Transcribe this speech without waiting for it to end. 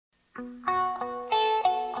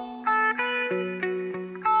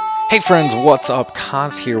Hey friends, what's up?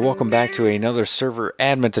 Kaz here. Welcome back to another server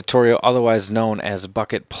admin tutorial, otherwise known as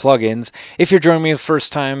Bucket Plugins. If you're joining me the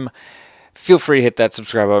first time, feel free to hit that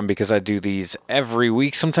subscribe button because I do these every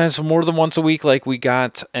week, sometimes more than once a week, like we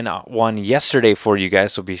got one yesterday for you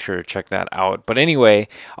guys, so be sure to check that out. But anyway,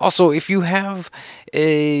 also, if you have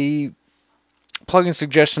a plugin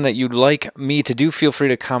suggestion that you'd like me to do, feel free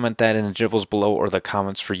to comment that in the gibbles below or the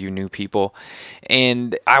comments for you new people,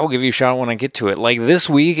 and I will give you a shout out when I get to it. Like this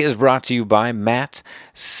week is brought to you by Matt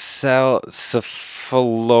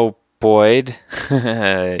Cephalopoid.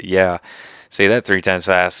 Yeah, say that 3 times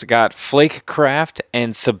fast. Got Flake Craft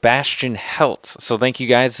and Sebastian Helt. So thank you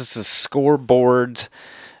guys. This is Scoreboard.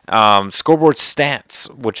 Scoreboard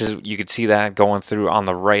stats, which is, you can see that going through on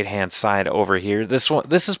the right hand side over here. This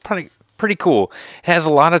is pretty cool. It has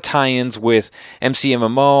a lot of tie-ins with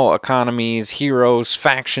MCMMO, economies, heroes,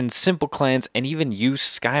 factions, simple clans, and even use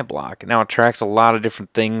Skyblock. Now it tracks a lot of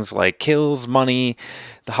different things like kills, money,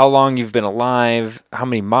 how long you've been alive, how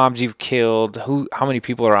many mobs you've killed, how many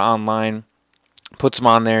people are online. Puts them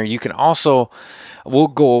on there. You can also, we'll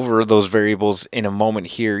go over those variables in a moment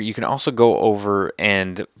here. You can also go over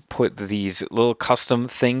and put these little custom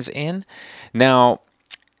things in. Now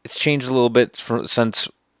it's changed a little bit since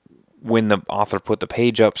when the author put the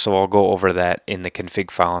page up, so I'll go over that in the config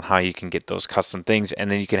file and how you can get those custom things.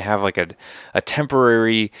 And then you can have like a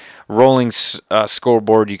temporary rolling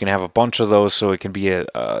scoreboard. You can have a bunch of those, so it can be a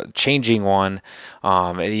changing one.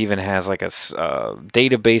 It even has like a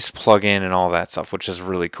database plugin and all that stuff, which is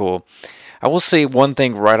really cool. I will say one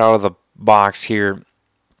thing right out of the box here.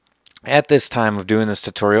 At this time of doing this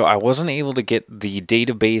tutorial, I wasn't able to get the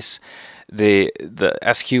database, the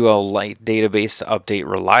SQLite database to update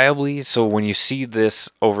reliably. So when you see this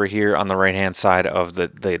over here on the right hand side of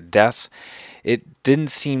the deaths, it didn't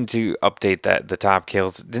seem to update that, the top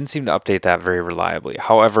kills, it didn't seem to update that very reliably.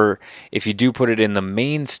 However, if you do put it in the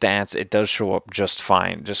main stats, it does show up just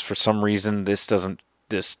fine. Just for some reason this doesn't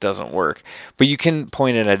work, but you can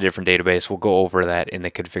point it at a different database. We'll go over that in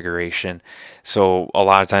the configuration. So a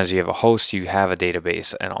lot of times you have a host, you have a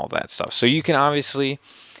database and all that stuff. So you can obviously,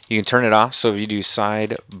 you can turn it off. So if you do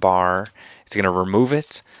sidebar, it's going to remove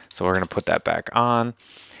it. So we're going to put that back on.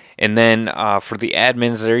 And then for the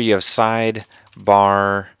admins there, you have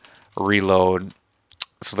sidebar reload.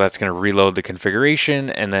 So that's going to reload the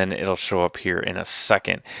configuration, and then it'll show up here in a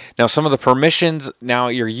second. Now some of the permissions, now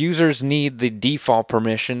your users need the default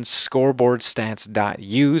permissions,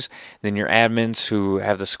 scoreboardstats.use, then your admins who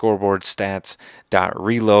have the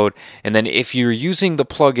scoreboardstats.reload, and then if you're using the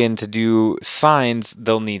plugin to do signs,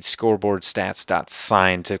 they'll need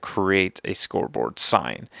scoreboardstats.sign to create a scoreboard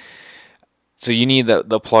sign. So you need the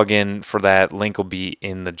plugin for that. Link will be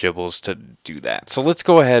in the gibbles to do that. So let's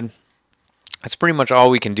go ahead. That's pretty much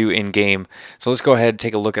all we can do in game. So let's go ahead and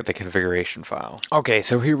take a look at the configuration file. Okay,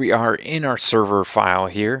 so here we are in our server file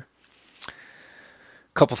here.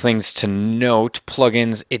 Couple things to note.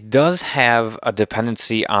 Plugins, it does have a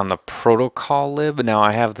dependency on the protocol lib. Now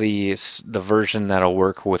I have the version that'll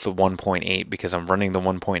work with the 1.8 because I'm running the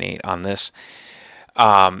 1.8 on this.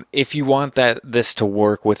 If you want this to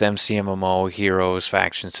work with MCMMO, heroes,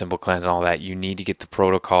 factions, simple clans, and all that, you need to get the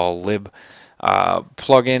protocol lib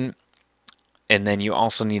plugin. And then you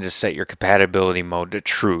also need to set your compatibility mode to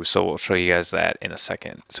true. So we'll show you guys that in a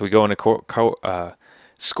second. So we go into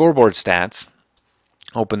scoreboard stats,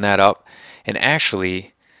 open that up, and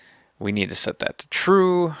actually we need to set that to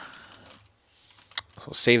true.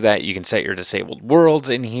 So save that. You can set your disabled worlds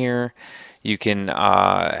in here. You can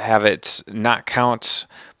have it not count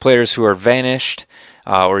players who are vanished,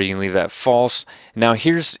 or you can leave that false. Now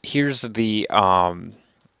here's the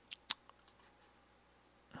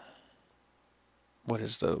what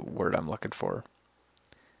is the word I'm looking for?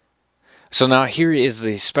 So now here is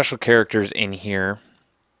the special characters in here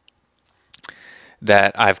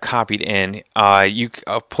that I've copied in.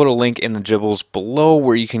 I'll put a link in the gibbles below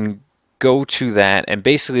where you can go to that, and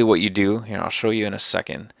basically what you do, here I'll show you in a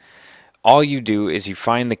second. All you do is you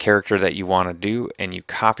find the character that you want to do and you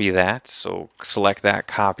copy that. So select that,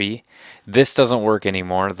 copy. This doesn't work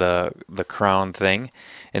anymore, the crown thing,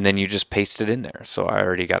 and then you just paste it in there. So I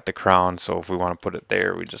already got the crown, so if we want to put it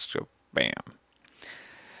there, we just go bam,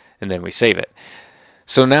 and then we save it.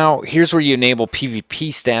 So now here's where you enable PvP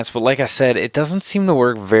stats, but like I said, it doesn't seem to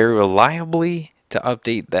work very reliably to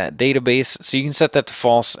update that database. So you can set that to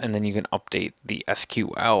false, and then you can update the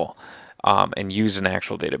SQL and use an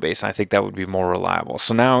actual database. I think that would be more reliable.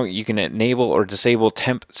 So now you can enable or disable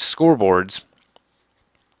temp scoreboards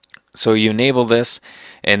So you enable this,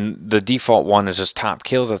 and the default one is just top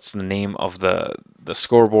kills. That's the name of the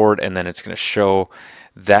scoreboard, and then it's going to show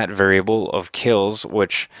that variable of kills,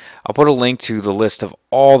 which I'll put a link to the list of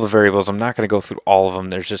all the variables. I'm not going to go through all of them.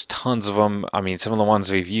 There's just tons of them. I mean, some of the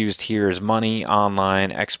ones we've used here is money,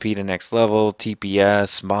 online, XP to next level,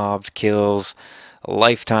 TPS, mobs, kills,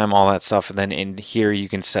 lifetime, all that stuff. And then in here you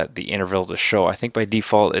can set the interval to show. I think by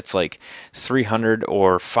default it's like 300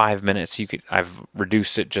 or 5 minutes. I've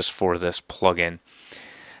reduced it just for this plugin.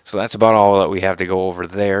 So that's about all that we have to go over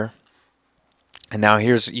there. And now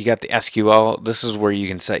you got the SQL. This is where you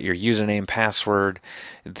can set your username, password,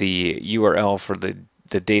 the URL for the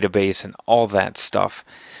database, and all that stuff.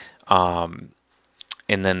 And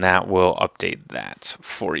then that will update that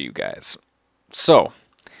for you guys. So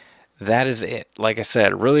that is it. Like I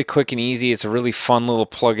said, really quick and easy. It's a really fun little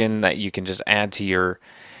plugin that you can just add to your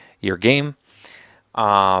game.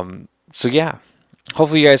 So yeah,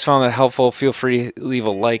 hopefully you guys found that helpful. Feel free to leave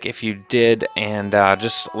a like if you did, and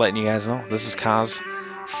just letting you guys know, this is Kaz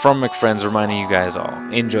from McFriends, reminding you guys all,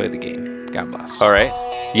 enjoy the game. God bless. All right.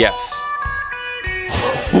 Yes.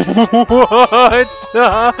 What?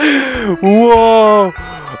 Whoa!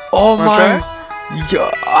 Oh my!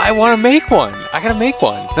 Yeah, I want to make one. I gotta make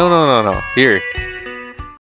one. No. Here.